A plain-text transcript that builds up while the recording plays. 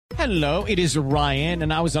Hello, it is Ryan,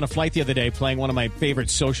 and I was on a flight the other day playing one of my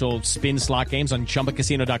favorite social spin slot games on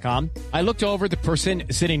ChumbaCasino.com. I looked over at the person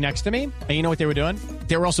sitting next to me, and you know what they were doing?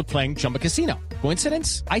 They were also playing Chumba Casino.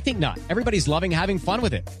 Coincidence? I think not. Everybody's loving having fun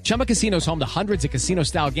with it. Chumba Casino is home to hundreds of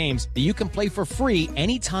casino-style games that you can play for free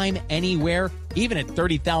anytime, anywhere, even at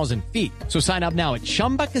 30,000 feet. So sign up now at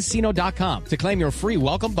ChumbaCasino.com to claim your free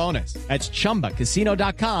welcome bonus. That's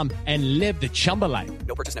ChumbaCasino.com and live the Chumba life.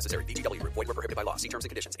 No purchase necessary. VGW. Void where prohibited by law. See terms and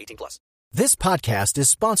conditions. 18+. This podcast is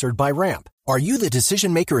sponsored by Ramp. Are you the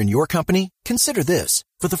decision maker in your company? Consider this.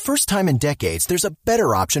 For the first time in decades, there's a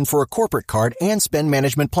better option for a corporate card and spend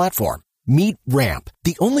management platform. Meet Ramp,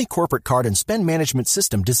 the only corporate card and spend management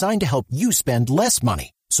system designed to help you spend less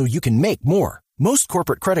money so you can make more. Most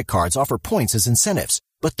corporate credit cards offer points as incentives,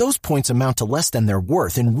 but those points amount to less than their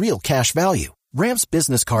worth in real cash value. Ramp's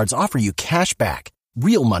business cards offer you cash back,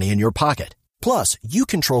 real money in your pocket. Plus, you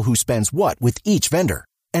control who spends what with each vendor.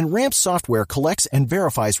 And Ramp software collects and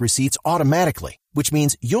verifies receipts automatically, which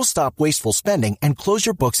means you'll stop wasteful spending and close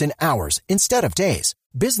your books in hours instead of days.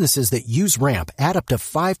 Businesses that use Ramp add up to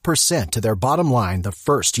 5% to their bottom line the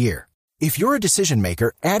first year. If you're a decision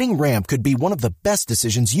maker, adding Ramp could be one of the best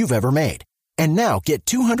decisions you've ever made. And now get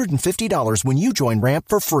 $250 when you join Ramp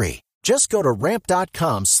for free. Just go to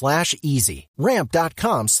ramp.com/easy.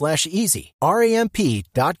 Ramp.com/easy.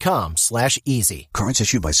 RAMP.com/easy. Cards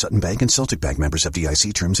issued by Sutton Bank and Celtic Bank, members of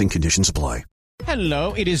FDIC. Terms and conditions apply.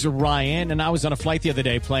 Hello, it is Ryan, and I was on a flight the other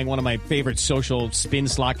day playing one of my favorite social spin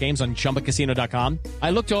slot games on ChumbaCasino.com. I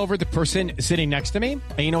looked over at the person sitting next to me, and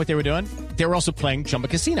you know what they were doing? They were also playing Chumba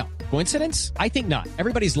Casino. Coincidence? I think not.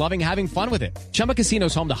 Everybody's loving having fun with it. Chumba Casino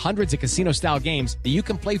is home to hundreds of casino-style games that you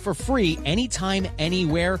can play for free anytime,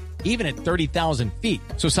 anywhere, even at 30,000 feet.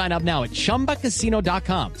 So sign up now at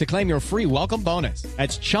ChumbaCasino.com to claim your free welcome bonus.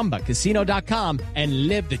 That's ChumbaCasino.com and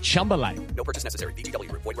live the Chumba life. No purchase necessary.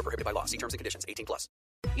 VGW. Void where prohibited by law. See terms and conditions. 18+.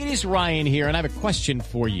 It is Ryan here, and I have a question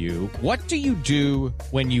for you. What do you do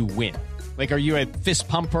when you win? Like, are you a fist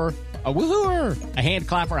pumper, a woohooer, a hand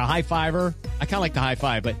clapper, a high fiver? I kind of like the high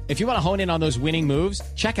five, but if you want to hone in on those winning moves,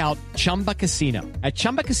 check out Chumba Casino. At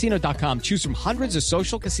ChumbaCasino.com, choose from hundreds of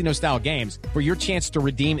social casino-style games for your chance to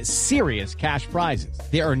redeem serious cash prizes.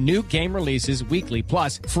 There are new game releases weekly,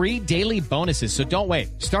 plus free daily bonuses, so don't wait.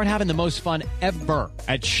 Start having the most fun ever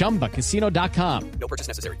at ChumbaCasino.com. No purchase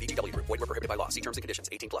necessary. VGW. Void where prohibited by law. See terms and conditions.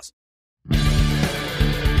 18+.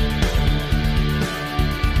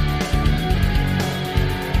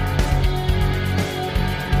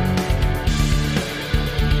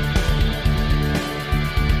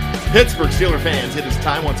 Pittsburgh Steelers fans, it is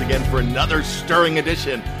time once again for another stirring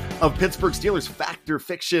edition of Pittsburgh Steelers Fact or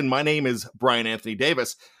Fiction. My name is Brian Anthony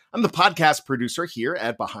Davis. I'm the podcast producer here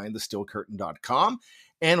at BehindTheSteelCurtain.com,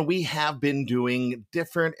 and we have been doing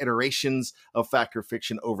different iterations of Fact or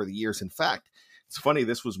Fiction over the years. In fact, it's funny,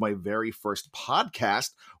 this was my very first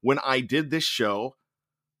podcast when I did this show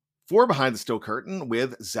for Behind the Steel Curtain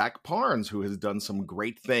with Zach Parnes, who has done some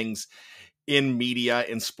great things in media,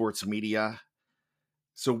 in sports media.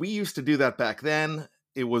 So we used to do that back then.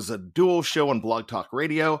 It was a dual show on Blog Talk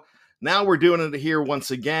Radio. Now we're doing it here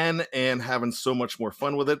once again and having so much more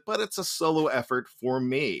fun with it, but it's a solo effort for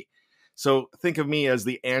me. So think of me as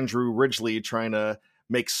the Andrew Ridgeley trying to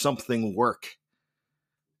make something work.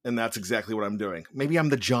 And that's exactly what I'm doing. Maybe I'm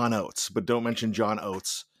the John Oates, but don't mention John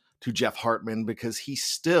Oates to Jeff Hartman because he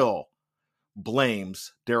still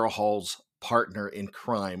blames Daryl Hall's partner in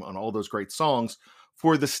crime on all those great songs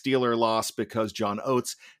for the Steeler loss because John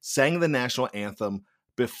Oates sang the national anthem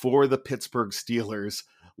before the Pittsburgh Steelers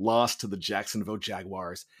lost to the Jacksonville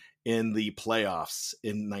Jaguars in the playoffs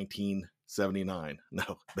in 1979.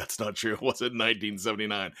 No, that's not true. It wasn't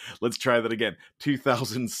 1979. Let's try that again.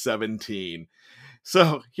 2017.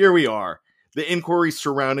 So here we are. The inquiries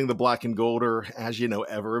surrounding the black and gold are, as you know,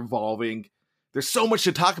 ever evolving. There's so much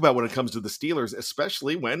to talk about when it comes to the Steelers,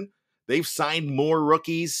 especially when they've signed more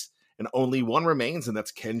rookies and only one remains, and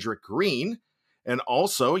that's Kendrick Green. And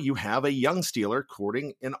also, you have a young Steeler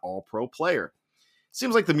courting an all-pro player.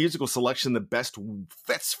 Seems like the musical selection that best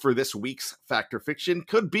fits for this week's Fact or Fiction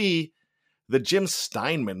could be the Jim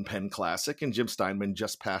Steinman Pen Classic, and Jim Steinman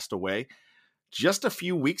just passed away just a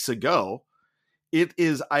few weeks ago. It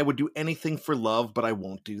is I Would Do Anything for Love, but I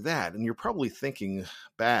Won't Do That. And you're probably thinking,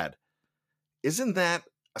 bad. Isn't that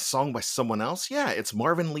a song by someone else? Yeah, it's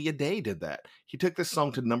Marvin Lee Aday did that. He took this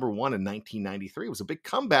song to number one in 1993. It was a big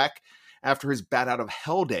comeback after his Bat Out of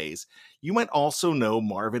Hell days. You might also know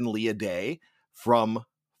Marvin Lee Aday from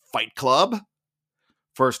Fight Club,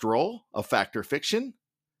 First Roll, A Fact or Fiction.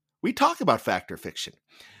 We talk about Fact or Fiction.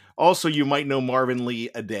 Also, you might know Marvin Lee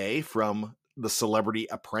Aday from The Celebrity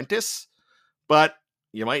Apprentice, but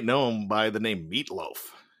You might know him by the name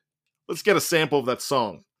Meatloaf. Let's get a sample of that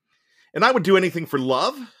song. And I would do anything for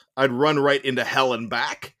love. I'd run right into hell and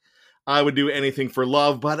back. I would do anything for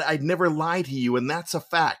love, but I'd never lie to you, and that's a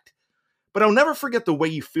fact. But I'll never forget the way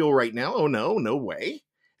you feel right now. Oh, no, no way.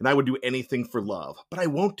 And I would do anything for love, but I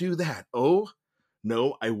won't do that. Oh,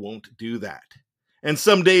 no, I won't do that. And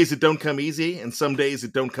some days it don't come easy, and some days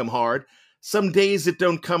it don't come hard. Some days it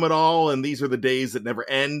don't come at all, and these are the days that never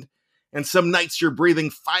end. And some nights you're breathing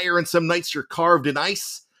fire, and some nights you're carved in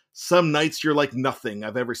ice. Some nights you're like nothing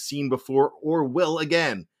I've ever seen before or will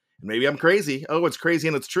again. And maybe I'm crazy. Oh, it's crazy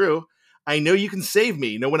and it's true. I know you can save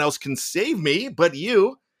me. No one else can save me but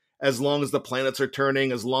you. As long as the planets are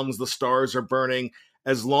turning, as long as the stars are burning,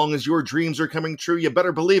 as long as your dreams are coming true, you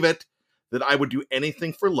better believe it, that I would do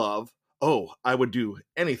anything for love. Oh, I would do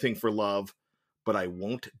anything for love, but I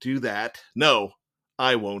won't do that. No,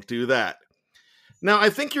 I won't do that. Now,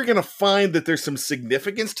 I think you're going to find that there's some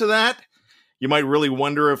significance to that. You might really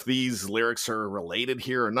wonder if these lyrics are related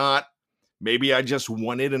here or not. Maybe I just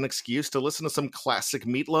wanted an excuse to listen to some classic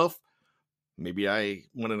Meatloaf. Maybe I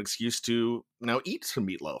want an excuse to now eat some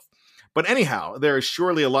meatloaf. But anyhow, there is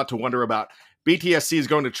surely a lot to wonder about. BTSC is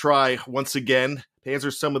going to try, once again, to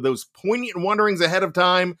answer some of those poignant wonderings ahead of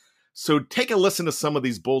time. So take a listen to some of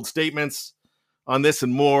these bold statements on this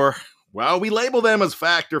and more. Well, we label them as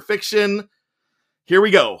fact or fiction. Here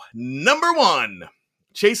we go. Number 1.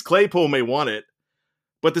 Chase Claypool may want it,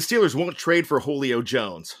 but the Steelers won't trade for Julio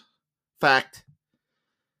Jones. Fact.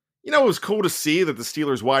 You know, it was cool to see that the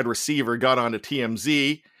Steelers wide receiver got onto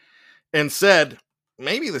TMZ and said,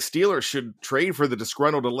 maybe the Steelers should trade for the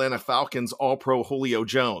disgruntled Atlanta Falcons All-Pro Julio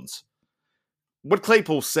Jones. What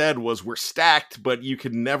Claypool said was, we're stacked, but you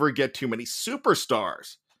could never get too many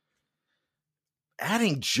superstars.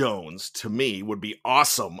 Adding Jones, to me, would be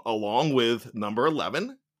awesome, along with number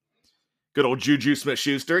 11. Good old Juju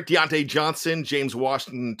Smith-Schuster, Deontay Johnson, James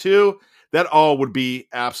Washington, too. That all would be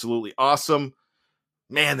absolutely awesome.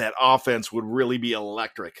 Man, that offense would really be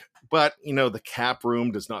electric. But, you know, the cap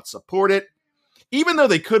room does not support it. Even though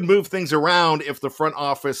they could move things around if the front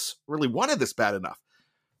office really wanted this bad enough.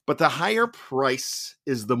 But the higher price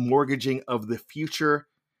is the mortgaging of the future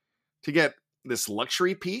to get this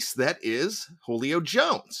luxury piece that is Julio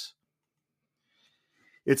Jones.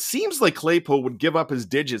 It seems like Claypool would give up his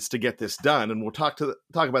digits to get this done, and we'll talk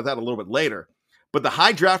about that a little bit later. But the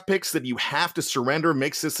high draft picks that you have to surrender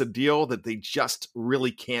makes this a deal that they just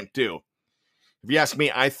really can't do. If you ask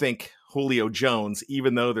me, I think Julio Jones,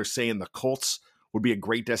 even though they're saying the Colts would be a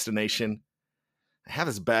great destination, I have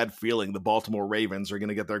this bad feeling the Baltimore Ravens are going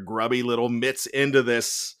to get their grubby little mitts into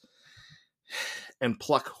this and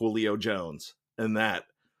pluck Julio Jones, and that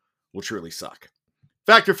will truly suck.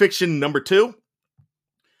 Fact or fiction number 2.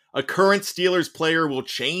 A current Steelers player will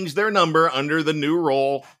change their number under the new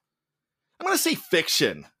rule. I'm going to say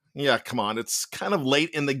fiction. Yeah, come on. It's kind of late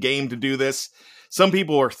in the game to do this. Some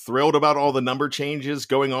people are thrilled about all the number changes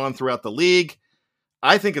going on throughout the league.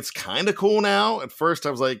 I think it's kind of cool now. At first,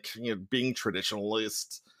 I was like, being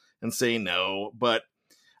traditionalist and saying no, but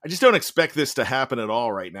I just don't expect this to happen at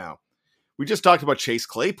all right now. We just talked about Chase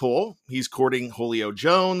Claypool. He's courting Julio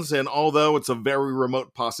Jones, and although it's a very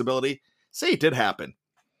remote possibility, say it did happen.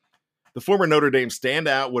 The former Notre Dame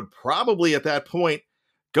standout would probably at that point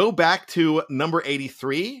go back to number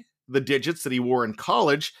 83, the digits that he wore in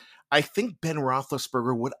college. I think Ben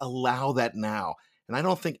Roethlisberger would allow that now, and I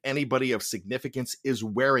don't think anybody of significance is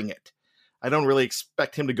wearing it. I don't really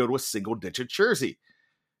expect him to go to a single-digit jersey.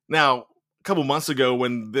 Now, a couple months ago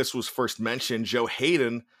when this was first mentioned, Joe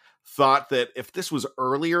Hayden thought that if this was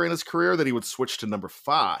earlier in his career that he would switch to number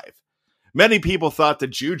 5. Many people thought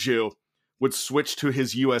that Juju would switch to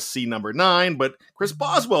his USC number 9, but Chris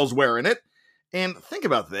Boswell's wearing it. And think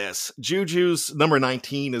about this. Juju's number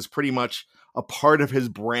 19 is pretty much a part of his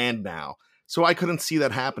brand now. So I couldn't see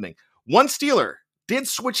that happening. One Steeler did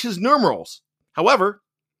switch his numerals. However,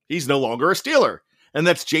 he's no longer a Steeler. And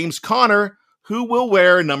that's James Conner, who will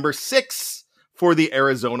wear number 6 for the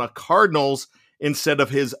Arizona Cardinals instead of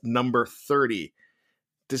his number 30.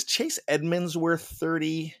 Does Chase Edmonds wear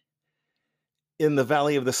 30 in the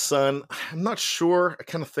Valley of the Sun? I'm not sure. I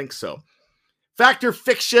kind of think so. Fact or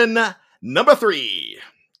fiction number 3.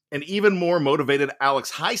 An even more motivated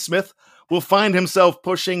Alex Highsmith will find himself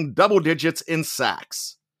pushing double digits in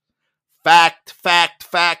sacks. Fact, fact,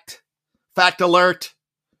 fact. Fact alert.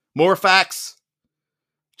 More facts.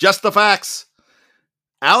 Just the facts.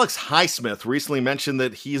 Alex Highsmith recently mentioned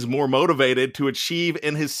that he's more motivated to achieve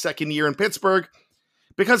in his second year in Pittsburgh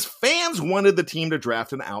because fans wanted the team to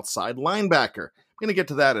draft an outside linebacker. I'm going to get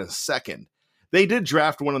to that in a second. They did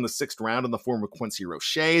draft one in the 6th round in the form of Quincy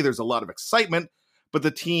Roche. There's a lot of excitement, but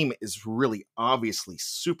the team is really obviously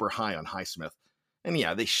super high on Highsmith. And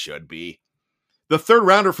yeah, they should be. The third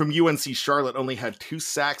rounder from UNC Charlotte only had 2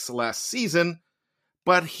 sacks last season,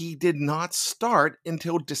 but he did not start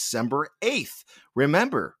until December 8th.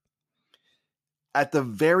 Remember, at the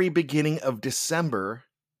very beginning of December,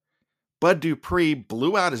 Bud Dupree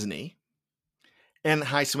blew out his knee, and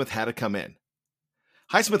Highsmith had to come in.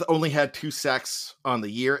 Highsmith only had 2 sacks on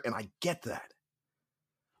the year, and I get that.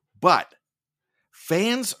 But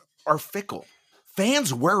fans are fickle.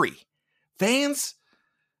 Fans worry. Fans,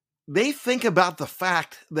 they think about the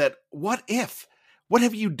fact that what if? What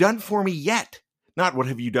have you done for me yet? Not what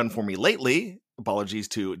have you done for me lately? Apologies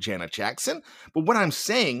to Janet Jackson. But what I'm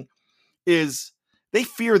saying is they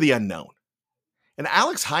fear the unknown. And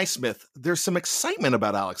Alex Highsmith, there's some excitement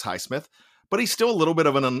about Alex Highsmith, but he's still a little bit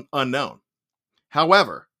of an unknown.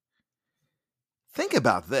 However, think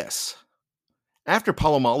about this. After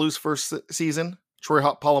Polamalu's first season, Troy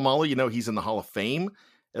Polamalu, you know, he's in the Hall of Fame,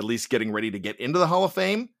 at least getting ready to get into the Hall of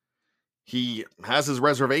Fame. He has his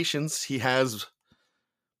reservations. He has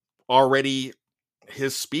already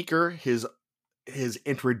his speaker, his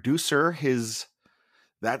introducer,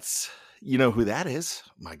 that's, you know who that is.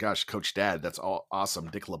 My gosh, Coach Dad, that's all awesome.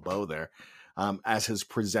 Dick LeBeau there as his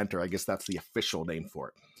presenter. I guess that's the official name for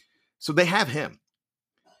it. So they have him.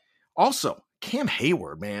 Also, Cam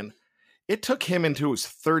Hayward, man, it took him into his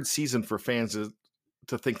 3rd season for fans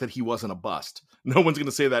to think that he wasn't a bust. No one's going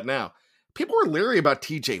to say that now. People were leery about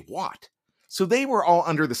TJ Watt. So they were all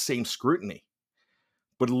under the same scrutiny.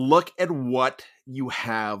 But look at what you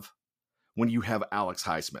have when you have Alex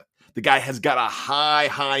Highsmith. The guy has got a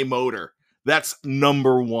high motor. That's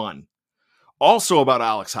number one. Also about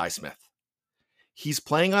Alex Highsmith, he's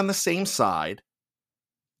playing on the same side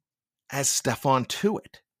as Stephon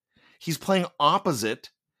Tuitt. He's playing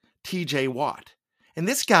opposite TJ Watt. And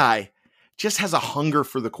this guy just has a hunger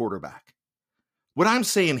for the quarterback. What I'm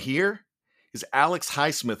saying here is Alex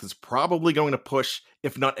Highsmith is probably going to push,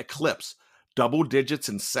 if not eclipse, double digits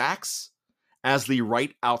in sacks as the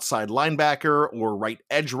right outside linebacker or right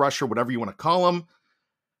edge rusher, whatever you want to call him.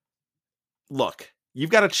 Look, you've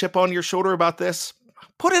got a chip on your shoulder about this.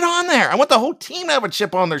 Put it on there. I want the whole team to have a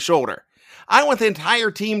chip on their shoulder. I want the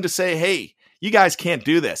entire team to say, hey, you guys can't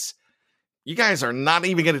do this. You guys are not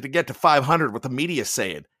even going to get to 500, what the media is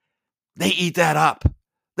saying. They eat that up.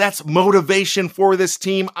 That's motivation for this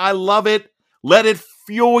team. I love it. Let it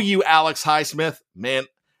fuel you, Alex Highsmith. Man,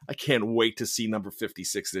 I can't wait to see number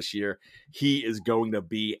 56 this year. He is going to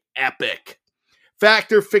be epic.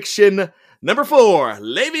 Fact or fiction number 4.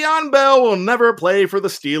 Le'Veon Bell will never play for the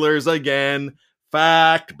Steelers again.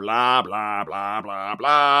 Fact, blah, blah, blah, blah,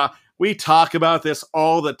 blah. We talk about this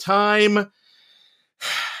all the time.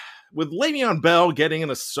 With Le'Veon Bell getting in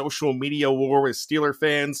a social media war with Steeler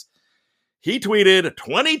fans, he tweeted,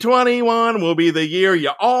 2021 will be the year you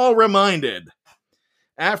all reminded.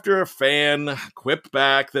 After a fan quipped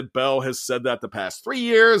back that Bell has said that the past 3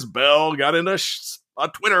 years, Bell got into a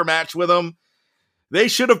Twitter match with him. They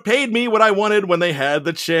should have paid me what I wanted when they had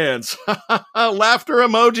the chance. Laughter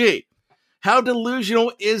emoji. How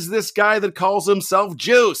delusional is this guy that calls himself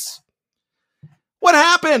Juice? What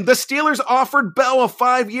happened? The Steelers offered Bell a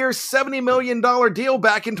 5-year, $70 million deal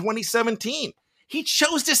back in 2017. He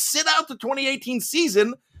chose to sit out the 2018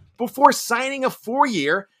 season before signing a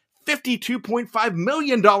 4-year, $52.5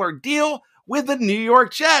 million deal with the New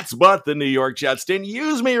York Jets. But the New York Jets didn't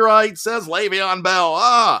use me right, says Le'Veon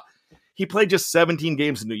Bell. He played just 17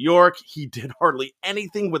 games in New York. He did hardly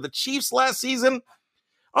anything with the Chiefs last season.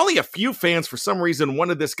 Only a few fans, for some reason,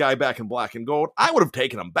 wanted this guy back in black and gold. I would have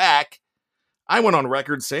taken him back. I went on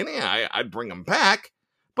record saying, yeah, I'd bring him back.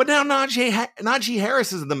 But now Najee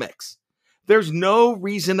Harris is in the mix. There's no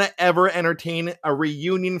reason to ever entertain a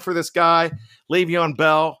reunion for this guy, Le'Veon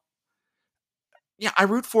Bell. Yeah, I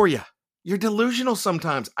root for you. You're delusional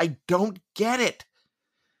sometimes. I don't get it.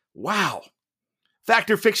 Wow. Fact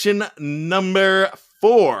or fiction number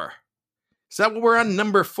 4. Is that what we're on,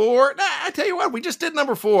 number 4? Nah, I tell you what, we just did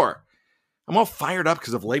number 4. I'm all fired up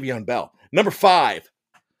because of Le'Veon Bell. Number 5.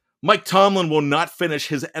 Mike Tomlin will not finish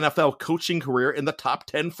his NFL coaching career in the top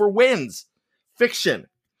 10 for wins. Fiction.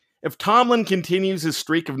 If Tomlin continues his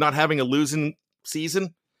streak of not having a losing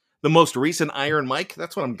season, the most recent Iron Mike,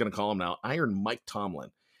 that's what I'm going to call him now, Iron Mike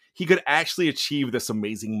Tomlin, he could actually achieve this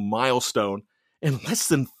amazing milestone in less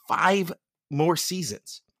than 5 more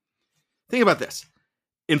seasons. Think about this.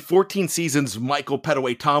 In 14 seasons, Michael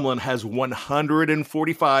Petaway Tomlin has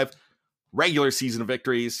 145 regular season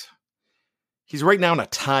victories. He's right now in a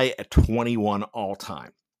tie at 21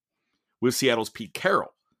 all-time with Seattle's Pete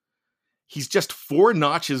Carroll. He's just 4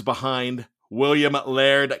 notches behind William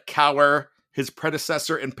Laird Cower, his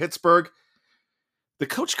predecessor in Pittsburgh. The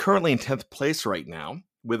coach currently in 10th place right now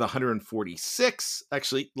with 146.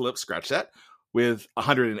 Actually, scratch that. With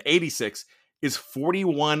 186 is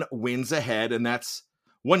 41 wins ahead, and that's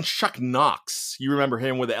one Chuck Knox. You remember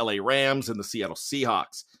him with the LA Rams and the Seattle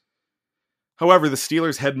Seahawks. However, the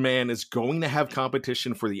Steelers head man is going to have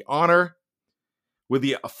competition for the honor with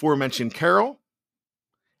the aforementioned Carroll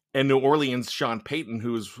and New Orleans' Sean Payton,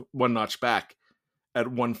 who is one notch back at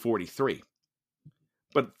 143.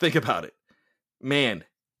 But think about it. Man,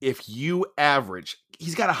 if you average,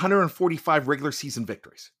 he's got 145 regular season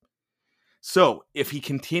victories. So if he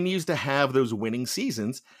continues to have those winning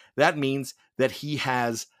seasons, that means that he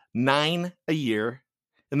has 9 a year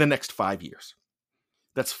in the next 5 years.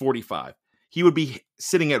 That's 45. He would be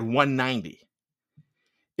sitting at 190.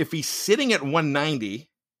 If he's sitting at 190,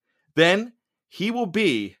 then he will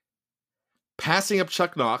be passing up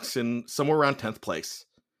Chuck Knox in somewhere around 10th place.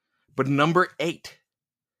 But number 8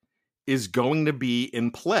 is going to be in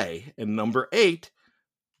play. And number 8,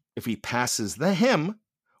 if he passes him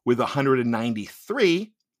with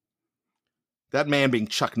 193, that man being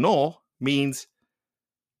Chuck Noll, means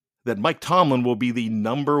that Mike Tomlin will be the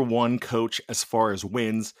number 1 coach as far as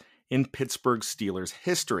wins in Pittsburgh Steelers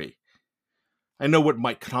history. I know what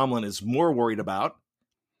Mike Tomlin is more worried about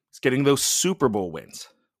is getting those Super Bowl wins.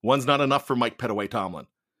 One's not enough for Mike Pettaway Tomlin.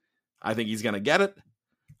 I think he's going to get it.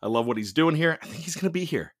 I love what he's doing here. I think he's going to be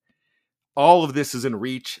here. All of this is in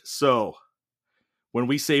reach. So when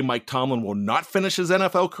we say Mike Tomlin will not finish his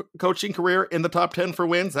NFL coaching career in the top 10 for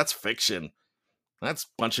wins, that's fiction. That's a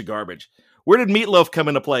bunch of garbage. Where did Meatloaf come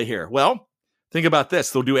into play here? Well, think about this.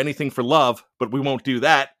 They'll do anything for love, but we won't do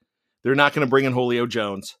that. They're not going to bring in Julio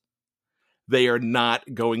Jones. They are not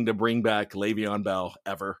going to bring back Le'Veon Bell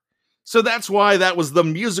ever. So that's why that was the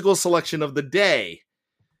musical selection of the day.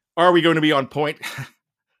 Are we going to be on point?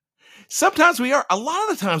 Sometimes we are. A lot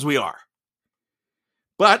of the times we are.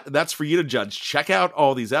 But that's for you to judge. Check out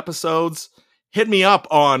all these episodes. Hit me up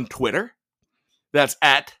on Twitter. That's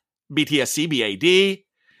at BTSCBAD.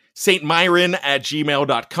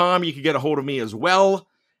 stmyron@gmail.com. You can get a hold of me as well.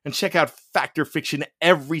 And check out Factor Fiction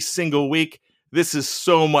every single week. This is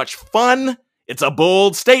so much fun. It's a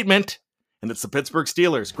bold statement. And it's the Pittsburgh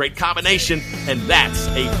Steelers. Great combination. And that's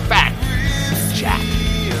a fact check.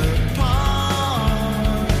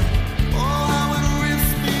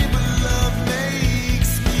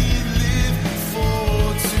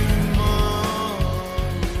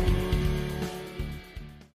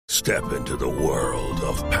 Step into the world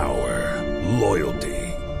of power, loyalty,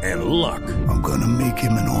 and luck. I'm gonna make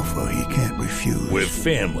him an offer he can't refuse. With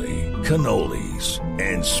family, cannolis,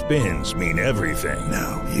 and spins mean everything.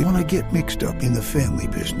 Now, you wanna get mixed up in the family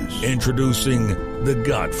business. Introducing The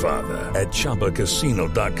Godfather at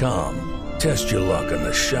ChumbaCasino.com. Test your luck in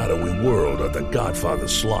the shadowy world of The Godfather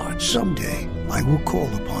slot. Someday, I will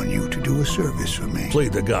call upon you to do a service for me. Play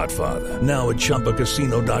The Godfather now at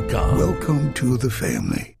ChumbaCasino.com. Welcome to the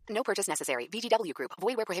family. No purchase necessary. VGW Group.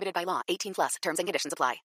 Void where prohibited by law. 18+. Terms and conditions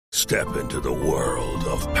apply. Step into the world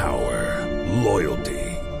of power, loyalty,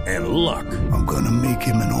 and luck. I'm gonna make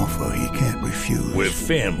him an offer he can't refuse. With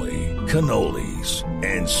family, cannolis,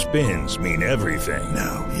 and spins mean everything.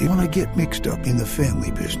 Now, you wanna get mixed up in the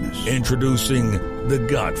family business. Introducing The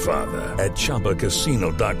Godfather at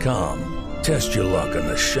ChumbaCasino.com. Test your luck in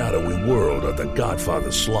the shadowy world of The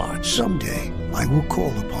Godfather slot. Someday, I will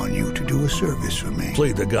call upon you to do a service for me.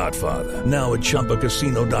 Play The Godfather now at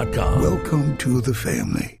ChumbaCasino.com. Welcome to the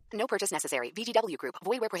family. No purchase necessary. VGW Group.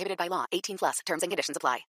 Void where prohibited by law. 18+. Terms and conditions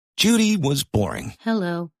apply. Judy was boring.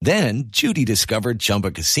 Hello. Then Judy discovered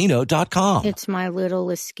ChumbaCasino.com. It's my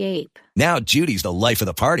little escape. Now Judy's the life of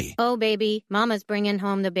the party. Oh, baby, mama's bringing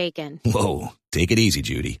home the bacon. Whoa, take it easy,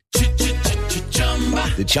 Judy.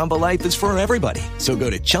 The Chumba life is for everybody. So go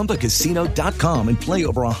to ChumbaCasino.com and play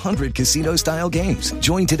over 100 casino-style games.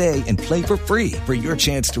 Join today and play for free for your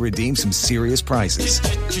chance to redeem some serious prizes.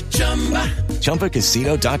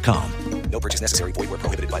 ChumbaCasino.com. No purchase necessary. Void where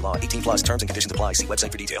prohibited by law. 18+. Terms and conditions apply. See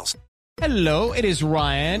website for details. Hello, it is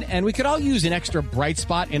Ryan, and we could all use an extra bright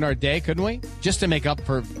spot in our day, couldn't we? Just to make up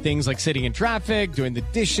for things like sitting in traffic, doing the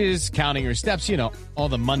dishes, counting your steps, you know, all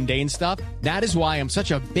the mundane stuff. That is why I'm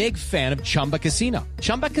such a big fan of Chumba Casino.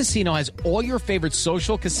 Chumba Casino has all your favorite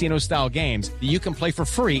social casino-style games that you can play for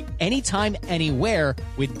free anytime, anywhere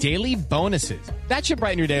with daily bonuses. That should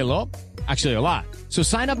brighten your day a little. Actually, a lot. So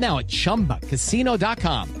sign up now at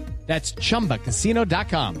ChumbaCasino.com. That's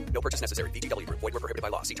ChumbaCasino.com. No purchase necessary. VGW Group. Void where prohibited by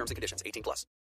law. See terms and conditions. 18+.